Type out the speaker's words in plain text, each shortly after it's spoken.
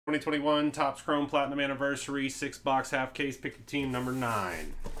2021 Topps Chrome Platinum Anniversary 6-box half case. Pick your team number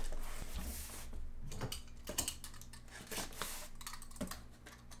 9.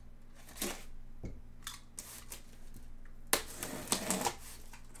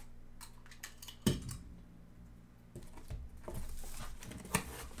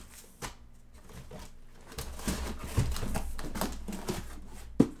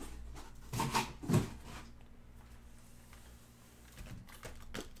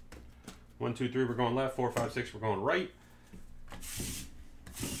 One, two, three, we're going left. 4, 5, 6, we're going right.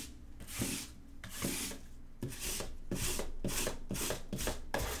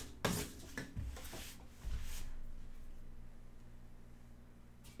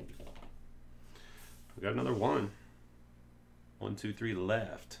 We got another one. 1, 2, 3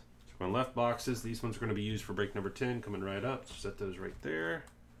 left. So we're going left boxes. These ones are going to be used for break number 10. Coming right up. So set those right there.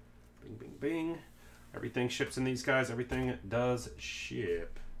 Bing, bing, bing. Everything ships in these guys. Everything does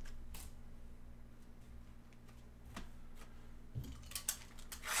ship.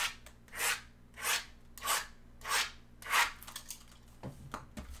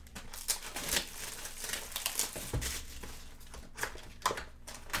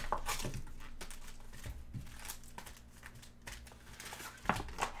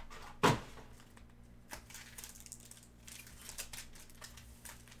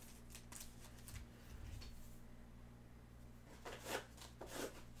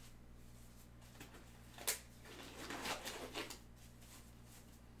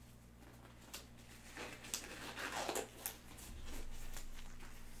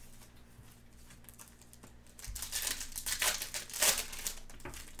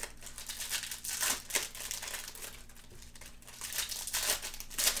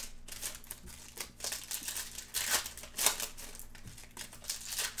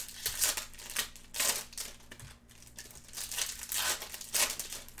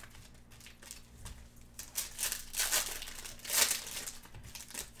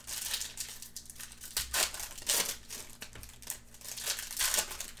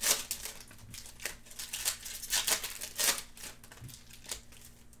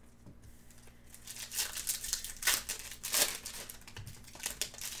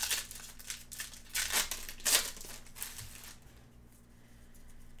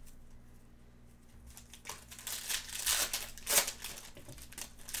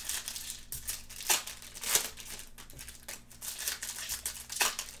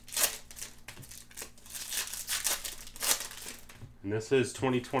 And this is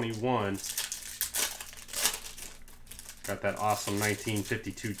 2021. Got that awesome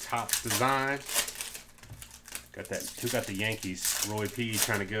 1952 Topps design. Got that. Who got the Yankees? Roy P.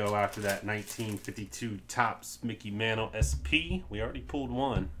 trying to go after that 1952 Topps Mickey Mantle SP. We already pulled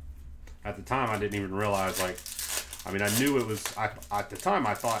one. At the time, I didn't even realize. I mean, I knew it was. At the time,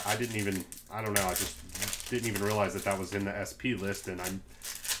 I thought I didn't even. I don't know. I just didn't even realize that was in the SP list, and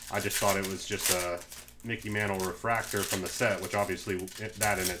I just thought it was just a Mickey Mantle refractor from the set, which obviously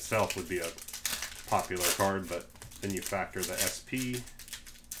that in itself would be a popular card, but then you factor the SP.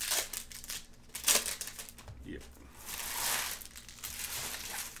 Yep.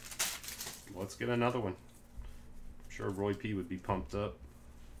 Let's get another one. I'm sure Roy P would be pumped up.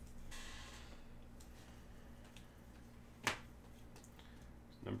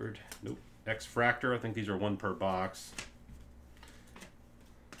 Numbered? Nope. X-Fractor. I think these are 1 per box.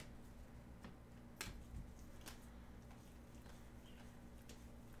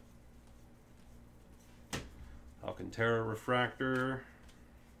 Alcantara refractor.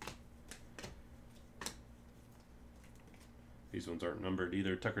 These ones aren't numbered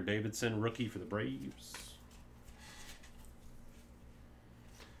either. Tucker Davidson, rookie for the Braves.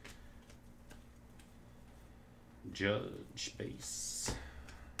 Judge base.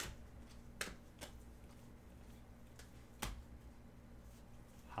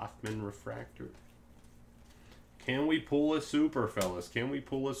 Hoffman refractor. Can we pull a super, fellas? Can we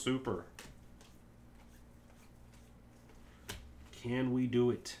pull a super? Can we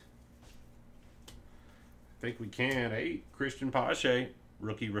do it? I think we can. Hey, Christian Pache,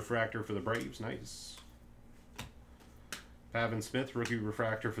 rookie refractor for the Braves. Nice. Pavin Smith, rookie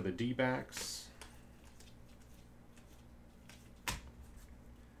refractor for the D-backs.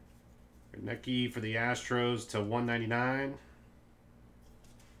 Necki for the Astros to 199.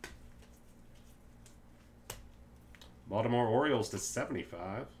 Baltimore Orioles to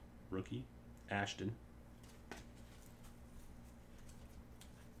 75. Rookie, Ashton.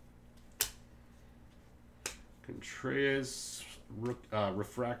 Contreras,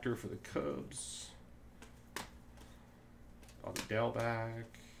 refractor for the Cubs. Bobby Delback.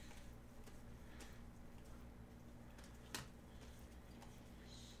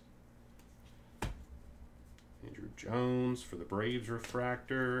 Jones for the Braves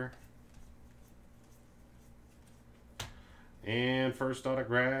refractor. And first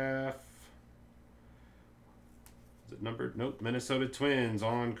autograph. Is it numbered? Nope. Minnesota Twins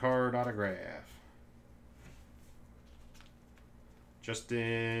on card autograph.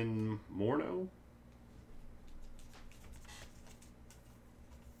 Justin Morneau.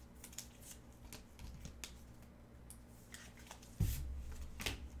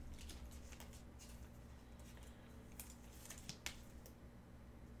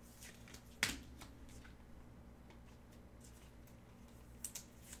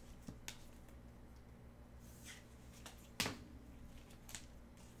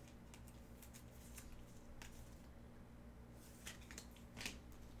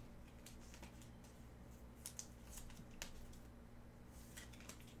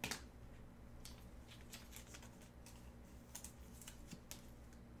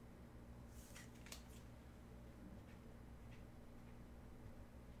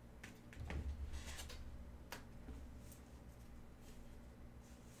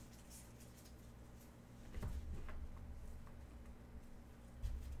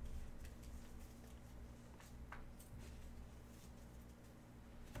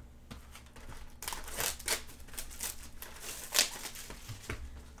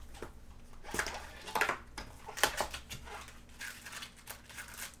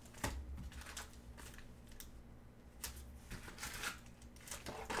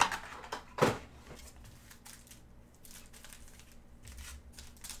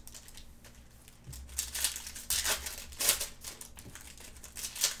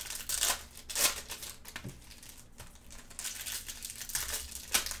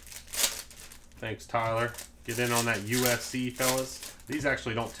 Thanks, Tyler. Get in on that UFC, fellas. These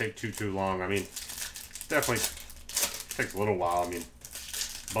actually don't take too long. I mean, definitely takes a little while. I mean,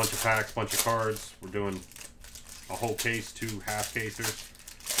 bunch of packs, bunch of cards. We're doing a whole case, 2 half casers.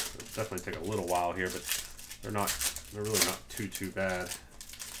 It'll definitely take a little while here, but they're really not too bad,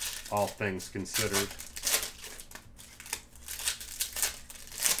 all things considered.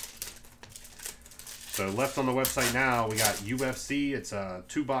 So left on the website now, we got UFC. It's a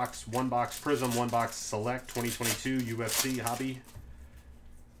 2-box, 1-box Prism, 1-box Select 2022 UFC Hobby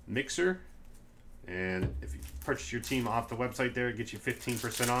Mixer. And if you purchase your team off the website there, it gets you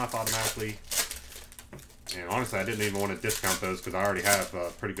 15% off automatically. And honestly, I didn't even want to discount those because I already have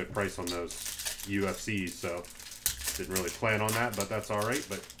a pretty good price on those UFCs. So didn't really plan on that, but that's all right.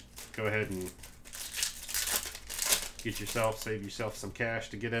 But go ahead and save yourself some cash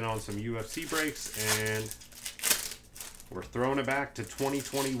to get in on some UFC breaks. And we're throwing it back to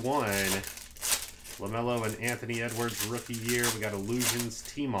 2021. LaMelo and Anthony Edwards rookie year. We got Illusions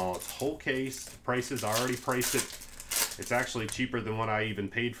T-Mall. It's whole case. The prices, I already priced it. It's actually cheaper than what I even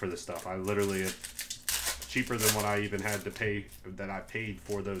paid for this stuff. I literally, cheaper than what I even had to pay, that I paid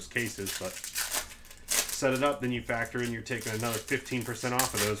for those cases. But set it up, then you factor in, you're taking another 15%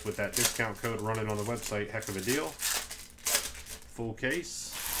 off of those with that discount code running on the website. Heck of a deal. Full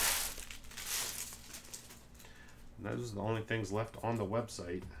case. And those are the only things left on the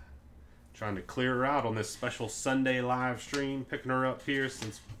website. Trying to clear her out on this special Sunday live stream. Picking her up here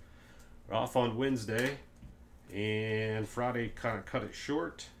since we're off on Wednesday. And Friday kind of cut it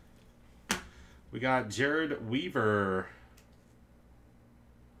short. We got Jared Weaver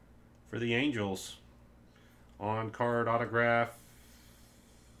for the Angels. On card autograph.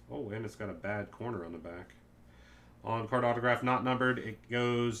 Oh, and it's got a bad corner on the back. On card autograph, not numbered. It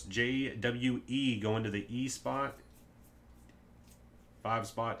goes JWE going to the E spot. 5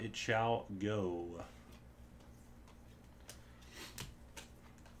 spot, it shall go.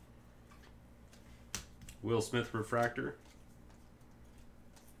 Will Smith refractor.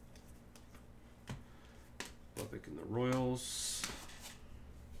 Lubbock and the Royals.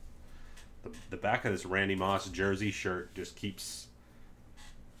 The back of this Randy Moss jersey shirt just keeps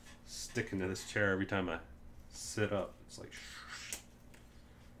sticking to this chair every time I sit up. It's like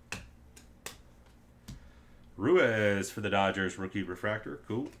Ruiz for the Dodgers rookie refractor.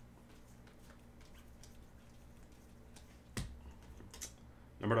 Cool.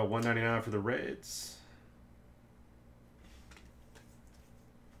 Number to 199 for the Reds.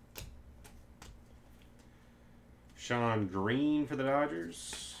 Sean Green for the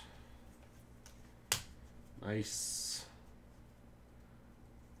Dodgers. Nice.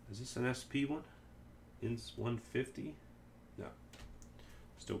 Is this an SP one? Ins 150? No.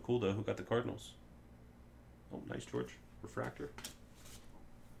 Still cool though. Who got the Cardinals? Oh, nice, George. Refractor.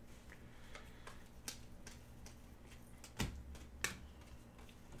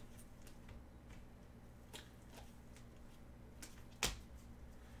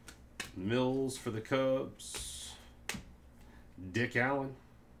 Mills for the Cubs. Dick Allen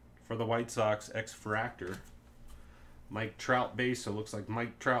for the White Sox, X-Fractor. Mike Trout base, so it looks like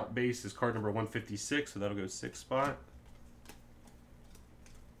Mike Trout base is card number 156, so that'll go 6th spot.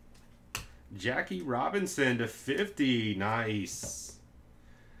 Jackie Robinson to 50, nice.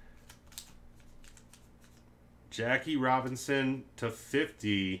 Jackie Robinson to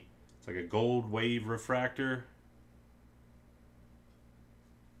 50. It's like a gold wave refractor.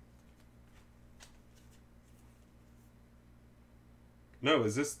 No,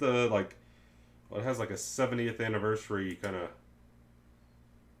 is this the, like, well, it has like a 70th anniversary kind of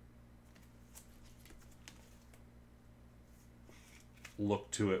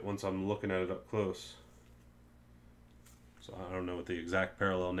look to it once I'm looking at it up close. So I don't know what the exact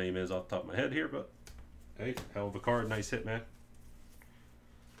parallel name is off the top of my head here, but hey, hell of a card. Nice hit, man.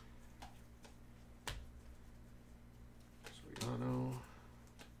 Soriano.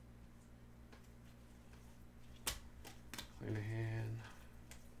 Clanahan.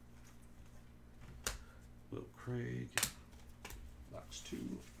 Will Craig. Box 2.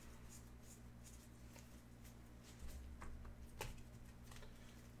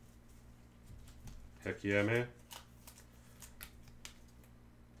 Heck yeah, man.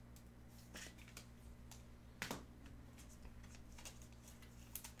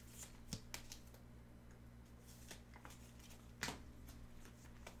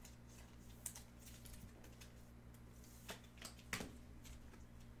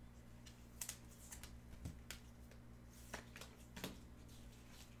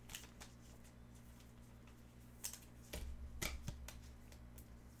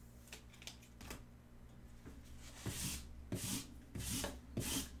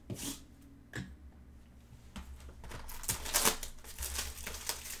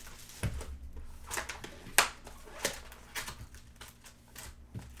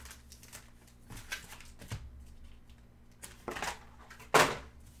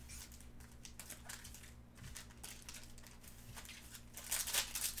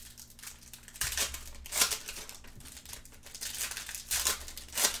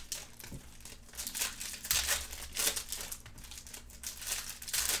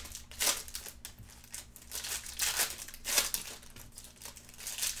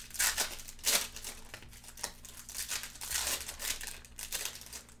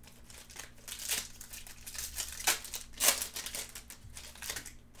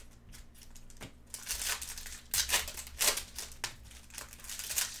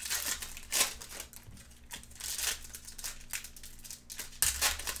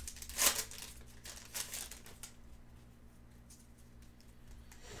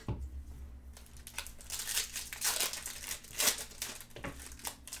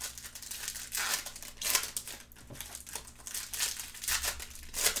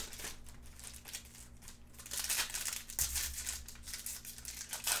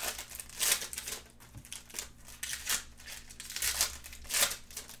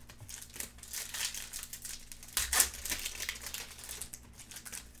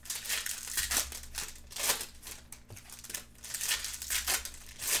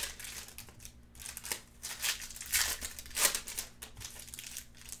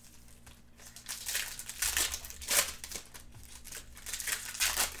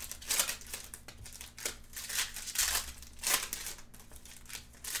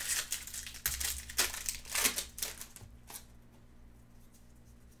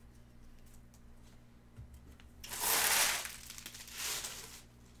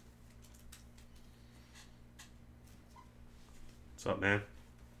 What's up, man?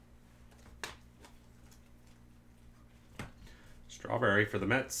 Strawberry for the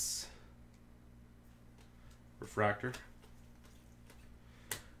Mets. Refractor.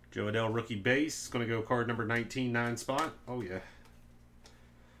 Joe Adell rookie base. Going to go card number 19, 9 spot. Oh, yeah.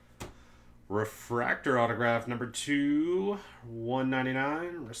 Refractor autograph number 2,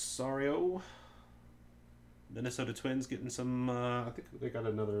 199. Rosario. Minnesota Twins getting some, I think they got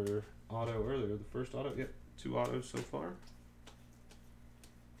another auto earlier. The first auto. Yep, 2 autos so far.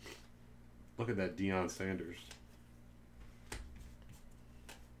 Look at that Deion Sanders.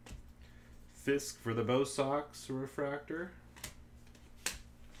 Fisk for the Bo Sox refractor.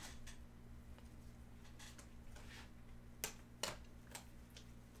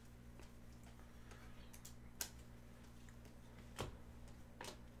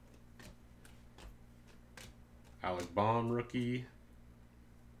 Alec Baum rookie.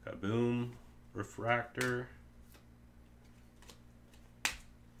 Kaboom refractor.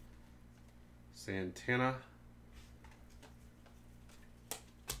 Santana.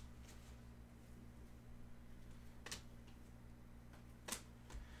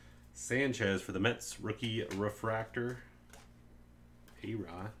 Sanchez for the Mets, rookie refractor.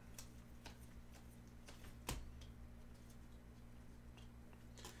 E-Rod.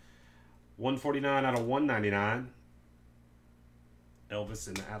 $149 out of $199. Elvis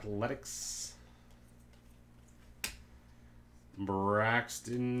in Athletics.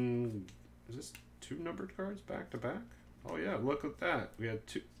 Braxton. Is this 2 numbered cards back to back? Oh yeah, look at that. We had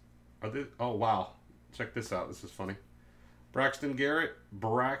 2. Are they, oh wow. Check this out. This is funny. Braxton Garrett,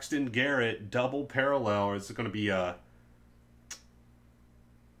 double parallel. Or is it going to be are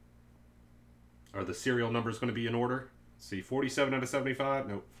the serial numbers going to be in order? Let's see, 47 out of 75.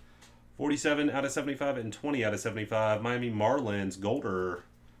 Nope. 47 out of 75 and 20 out of 75. Miami Marlins Golder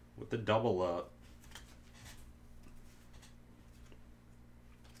with the double up.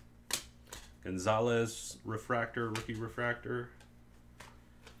 Gonzalez refractor, rookie refractor.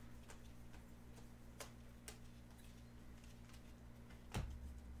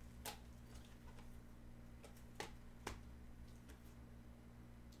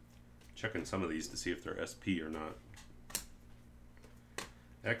 Checking some of these to see if they're SP or not.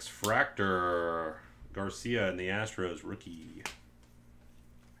 X-Fractor, Garcia and the Astros rookie.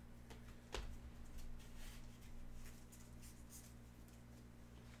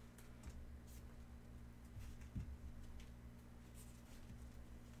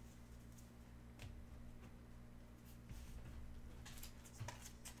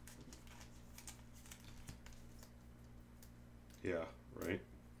 Yeah, right.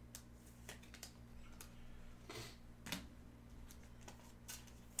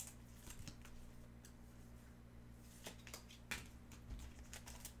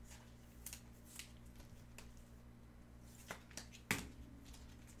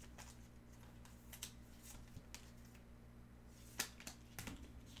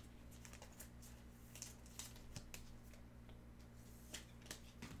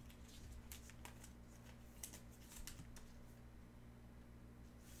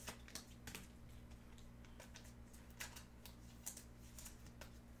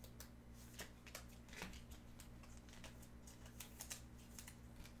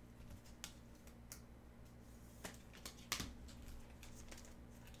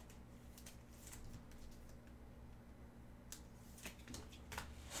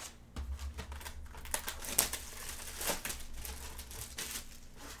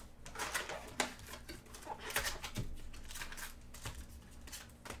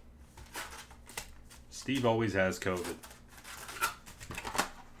 Steve always has COVID.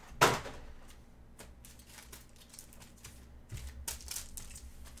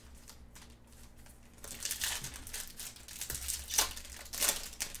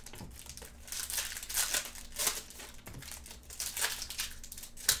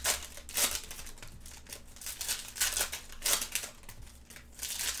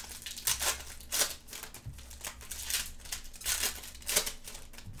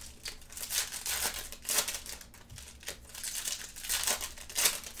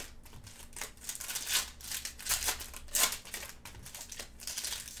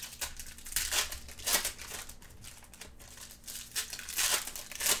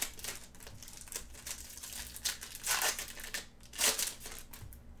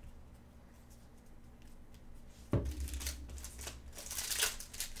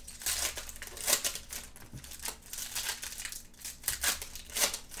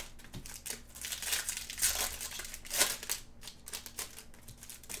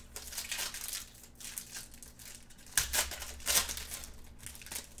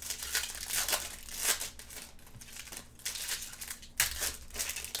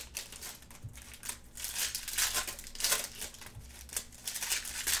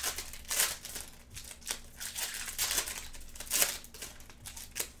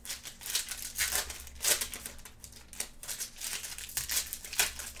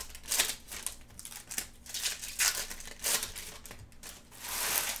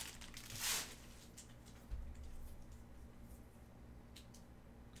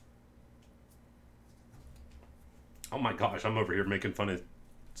 Oh my gosh, I'm over here making fun of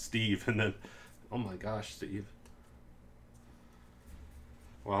Steve, and then, oh my gosh, Steve.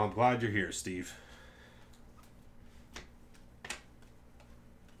 Well, I'm glad you're here, Steve.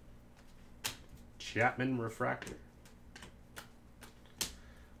 Chapman Refractor.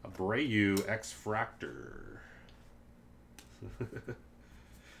 Abreu X-Fractor.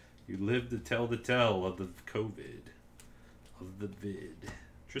 You live to tell the tale of the COVID. Of the vid.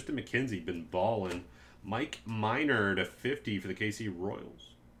 Tristan McKenzie been balling. Mike Minor to 50 for the KC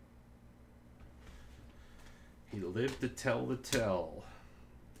Royals. He lived to tell the tale.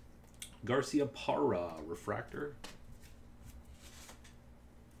 Garcia Parra Refractor.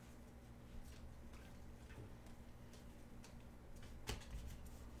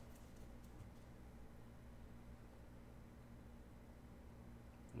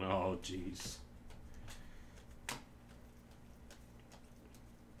 jeez.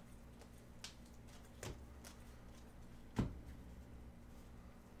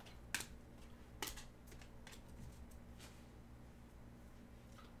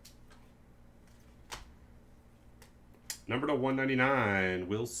 Number to 199,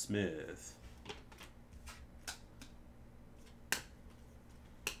 Will Smith.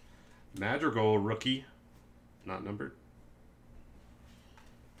 Madrigal rookie, not numbered.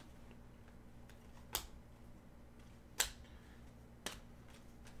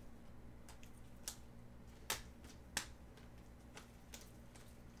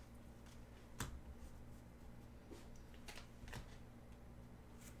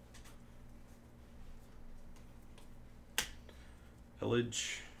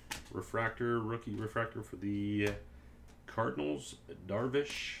 Village refractor, rookie refractor for the Cardinals.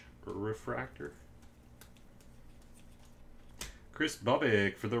 Darvish refractor. Chris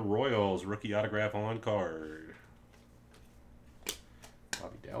Bubbick for the Royals, rookie autograph on card.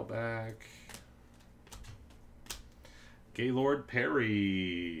 Bobby Dalbec. Gaylord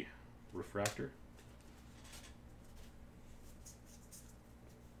Perry refractor.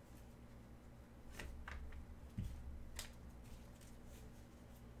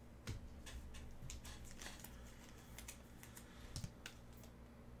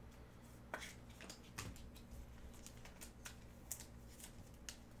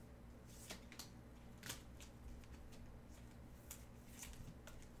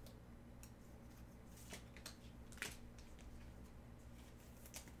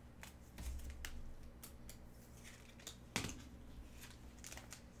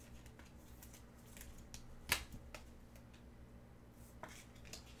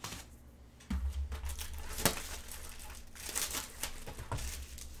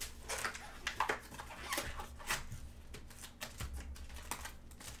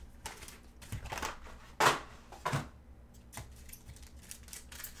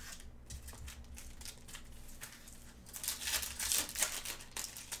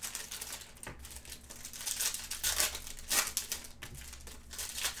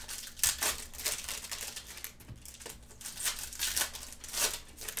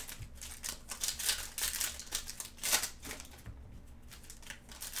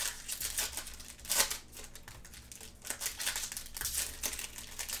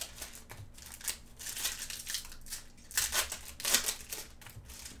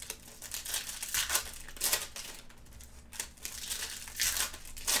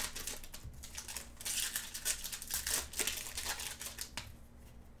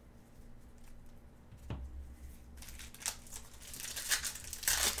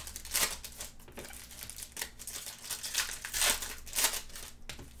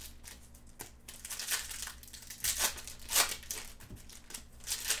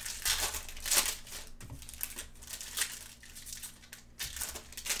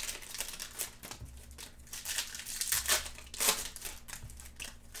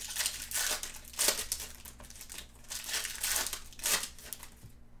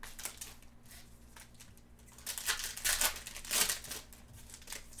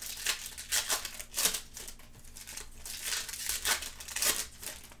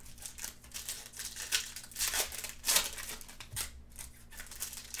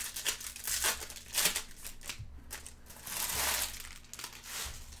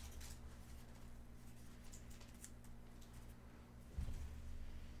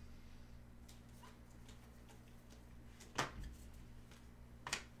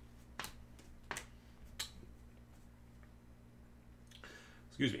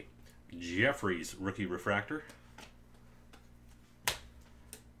 Excuse me. Jeffries rookie refractor.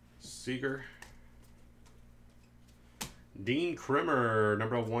 Seager. Dean Krimmer,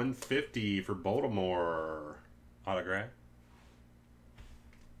 number 150 for Baltimore. Autograph.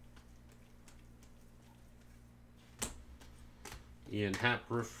 Ian Happ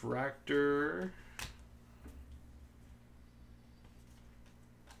refractor.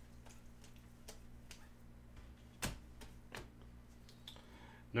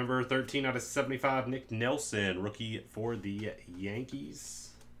 Number 13 out of 75, Nick Nelson, rookie for the Yankees.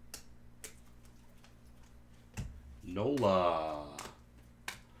 Nola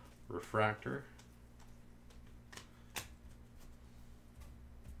refractor.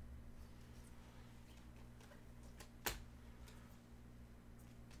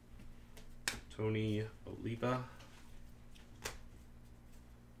 Tony Oliva.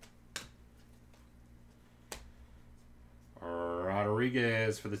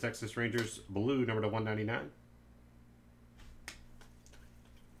 Rodriguez for the Texas Rangers, blue, number to 199.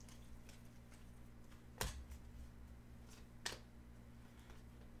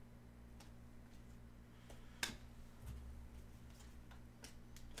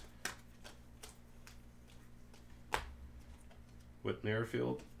 Whit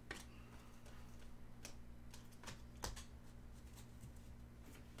Merrifield.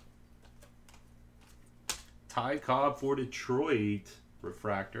 Ty Cobb for Detroit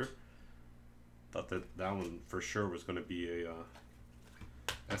refractor. Thought that one for sure was going to be a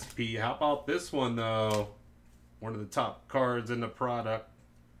SP. How about this one though? One of the top cards in the product.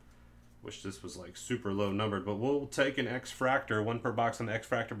 Wish this was like super low numbered, but we'll take an X-Fractor, 1 per box on the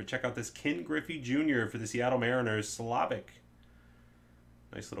X-Fractor. But check out this Ken Griffey Jr. for the Seattle Mariners, Slavic.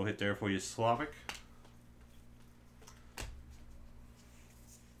 Nice little hit there for you, Slavic.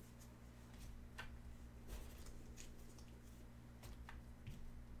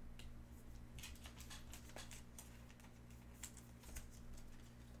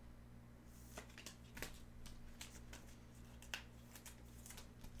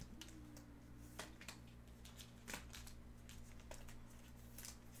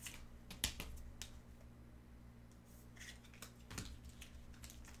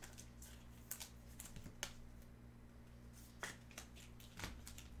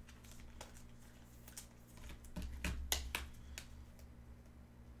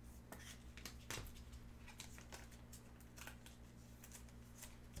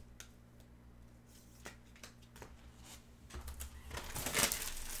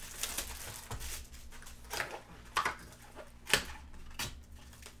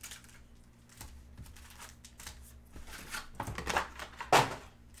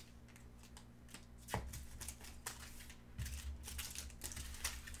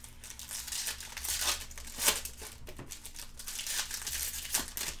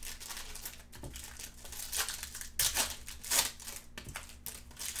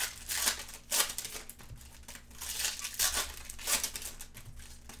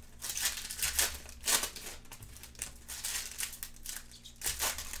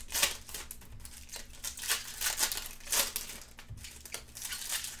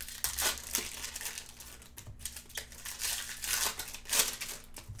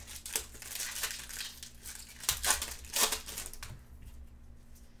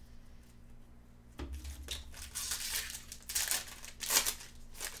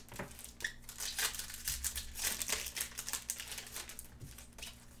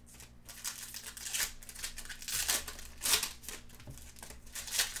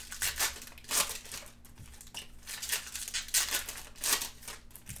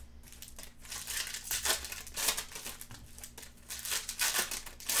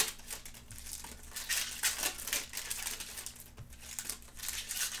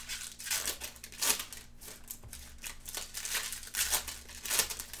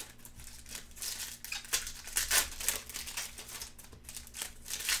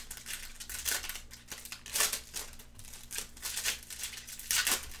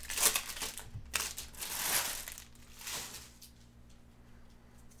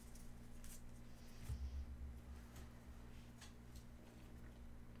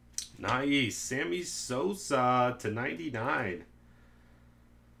 Nice. Sammy Sosa to 99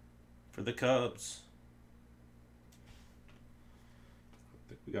 for the Cubs. I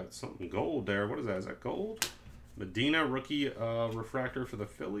think we got something gold there. What is that? Is that gold? Medina rookie refractor for the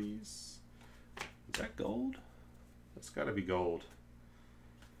Phillies. Is that gold? That's got to be gold.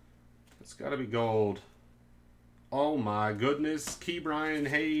 That's got to be gold. Oh my goodness. Ke'Bryan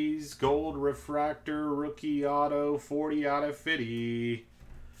Hayes gold refractor rookie auto 40 out of 50.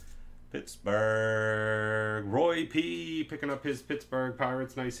 Pittsburgh. Roy P. picking up his Pittsburgh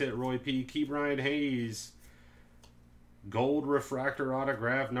Pirates. Nice hit, Roy P. Ke'Bryan Hayes. Gold refractor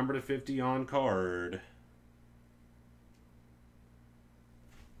autograph, number to 50 on card.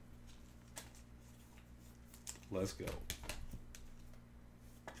 Let's go.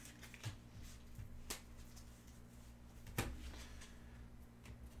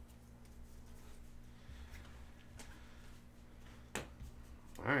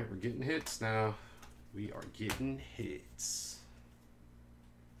 All right, we're getting hits now. We are getting hits.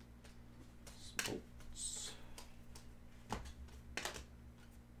 Smokes.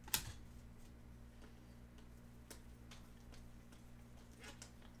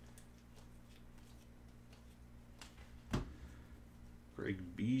 Greg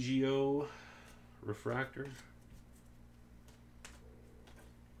Biggio refractor.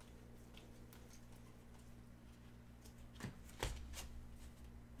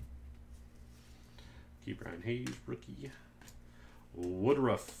 Ke'Bryan Hayes, rookie.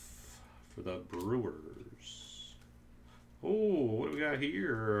 Woodruff for the Brewers. Oh, what do we got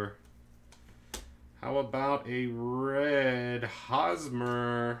here? How about a red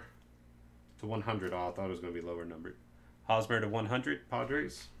Hosmer to 100? Oh, I thought it was going to be lower numbered. Hosmer to 100,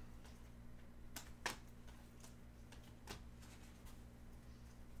 Padres.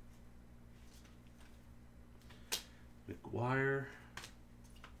 McGuire.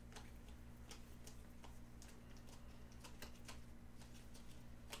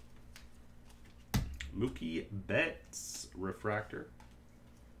 Mookie Betts refractor.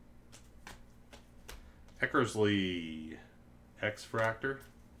 Eckersley X-Fractor.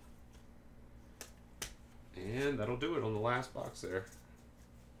 And that'll do it on the last box there.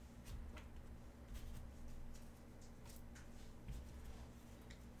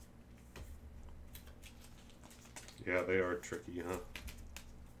 Yeah, they are tricky, huh?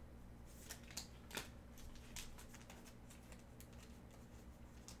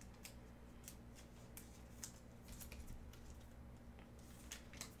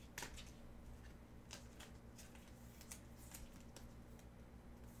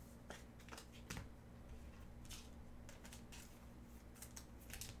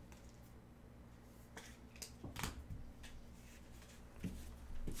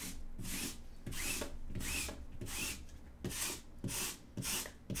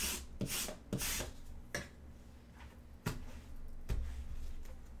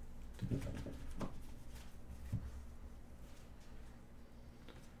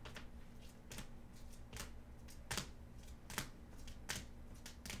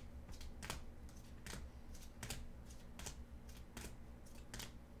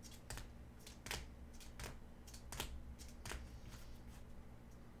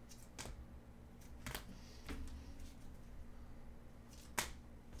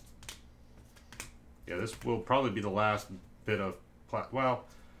 Yeah, this will probably be the last bit of well,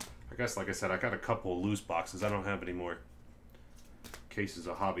 I guess, like I said, I got a couple of loose boxes. I don't have any more cases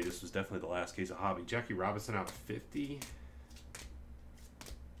of Hobby. This was definitely the last case of Hobby. Jackie Robinson out of 50.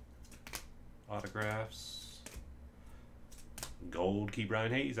 Autographs. Gold Key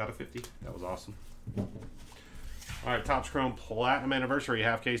Brian Hayes out of 50. That was awesome. All right, Topps Chrome Platinum Anniversary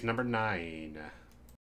half case number 9.